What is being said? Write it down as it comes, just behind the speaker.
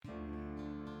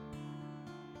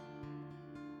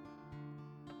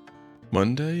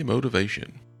Monday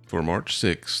Motivation for March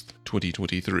 6th,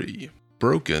 2023.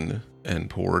 Broken and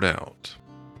poured out.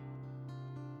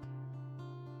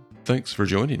 Thanks for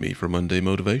joining me for Monday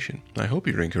Motivation. I hope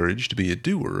you're encouraged to be a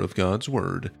doer of God's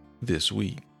Word this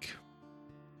week.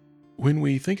 When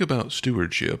we think about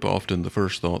stewardship, often the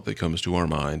first thought that comes to our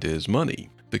mind is money.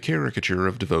 The caricature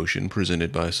of devotion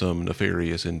presented by some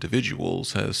nefarious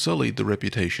individuals has sullied the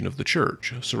reputation of the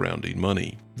church surrounding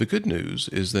money. The good news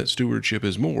is that stewardship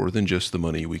is more than just the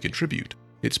money we contribute.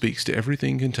 It speaks to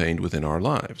everything contained within our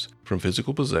lives, from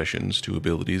physical possessions to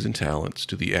abilities and talents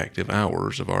to the active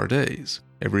hours of our days.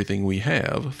 Everything we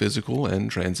have, physical and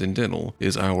transcendental,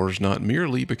 is ours not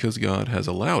merely because God has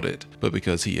allowed it, but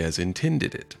because He has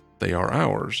intended it. They are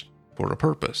ours for a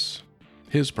purpose,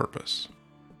 His purpose.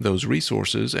 Those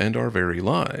resources and our very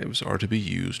lives are to be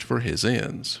used for His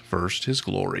ends, first His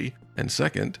glory, and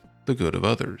second, the good of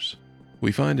others.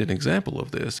 We find an example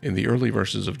of this in the early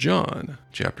verses of John,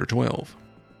 chapter 12.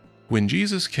 When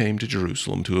Jesus came to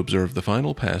Jerusalem to observe the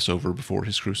final Passover before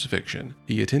His crucifixion,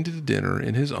 He attended a dinner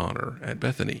in His honor at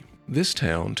Bethany. This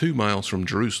town, 2 miles from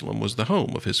Jerusalem, was the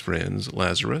home of His friends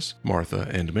Lazarus, Martha,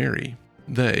 and Mary.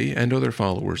 They and other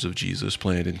followers of Jesus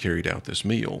planned and carried out this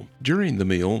meal. During the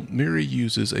meal, Mary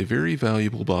uses a very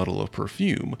valuable bottle of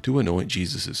perfume to anoint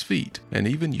Jesus' feet, and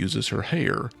even uses her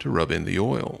hair to rub in the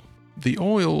oil. The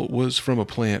oil was from a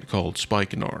plant called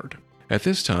spikenard. At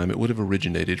this time, it would have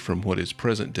originated from what is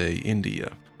present-day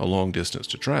India, a long distance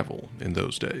to travel in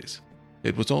those days.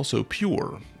 It was also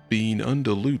pure. Being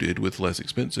undiluted with less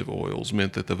expensive oils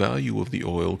meant that the value of the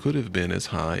oil could have been as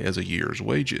high as a year's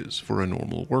wages for a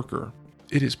normal worker.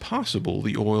 It is possible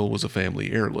the oil was a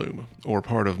family heirloom, or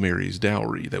part of Mary's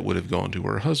dowry that would have gone to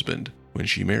her husband when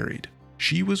she married.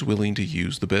 She was willing to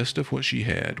use the best of what she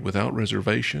had without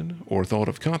reservation or thought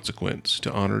of consequence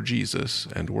to honor Jesus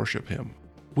and worship Him.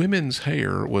 Women's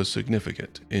hair was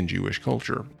significant in Jewish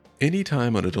culture. Any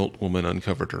time an adult woman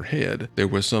uncovered her head, there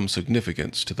was some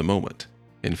significance to the moment.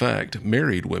 In fact,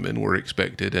 married women were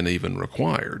expected and even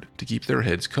required to keep their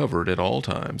heads covered at all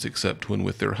times except when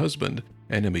with their husband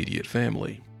and immediate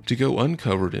family. To go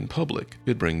uncovered in public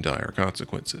could bring dire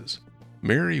consequences.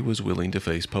 Mary was willing to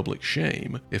face public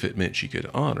shame if it meant she could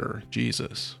honor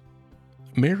Jesus.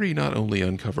 Mary not only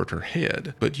uncovered her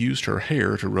head, but used her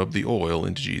hair to rub the oil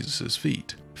into Jesus'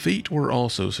 feet. Feet were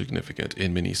also significant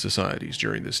in many societies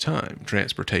during this time.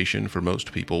 Transportation for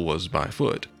most people was by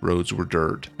foot. Roads were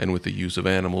dirt, and with the use of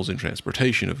animals in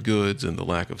transportation of goods and the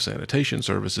lack of sanitation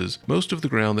services, most of the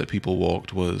ground that people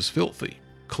walked was filthy.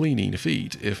 Cleaning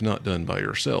feet, if not done by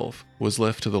yourself, was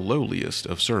left to the lowliest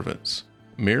of servants.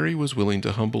 Mary was willing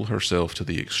to humble herself to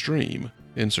the extreme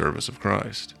in service of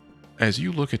Christ. As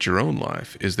you look at your own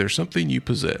life, is there something you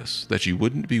possess that you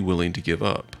wouldn't be willing to give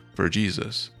up for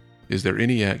Jesus? Is there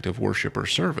any act of worship or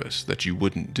service that you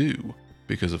wouldn't do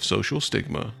because of social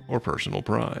stigma or personal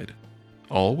pride?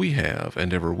 All we have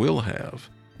and ever will have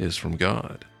is from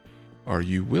God. Are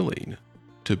you willing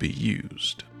to be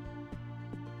used?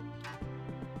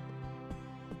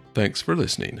 Thanks for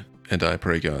listening, and I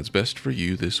pray God's best for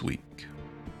you this week.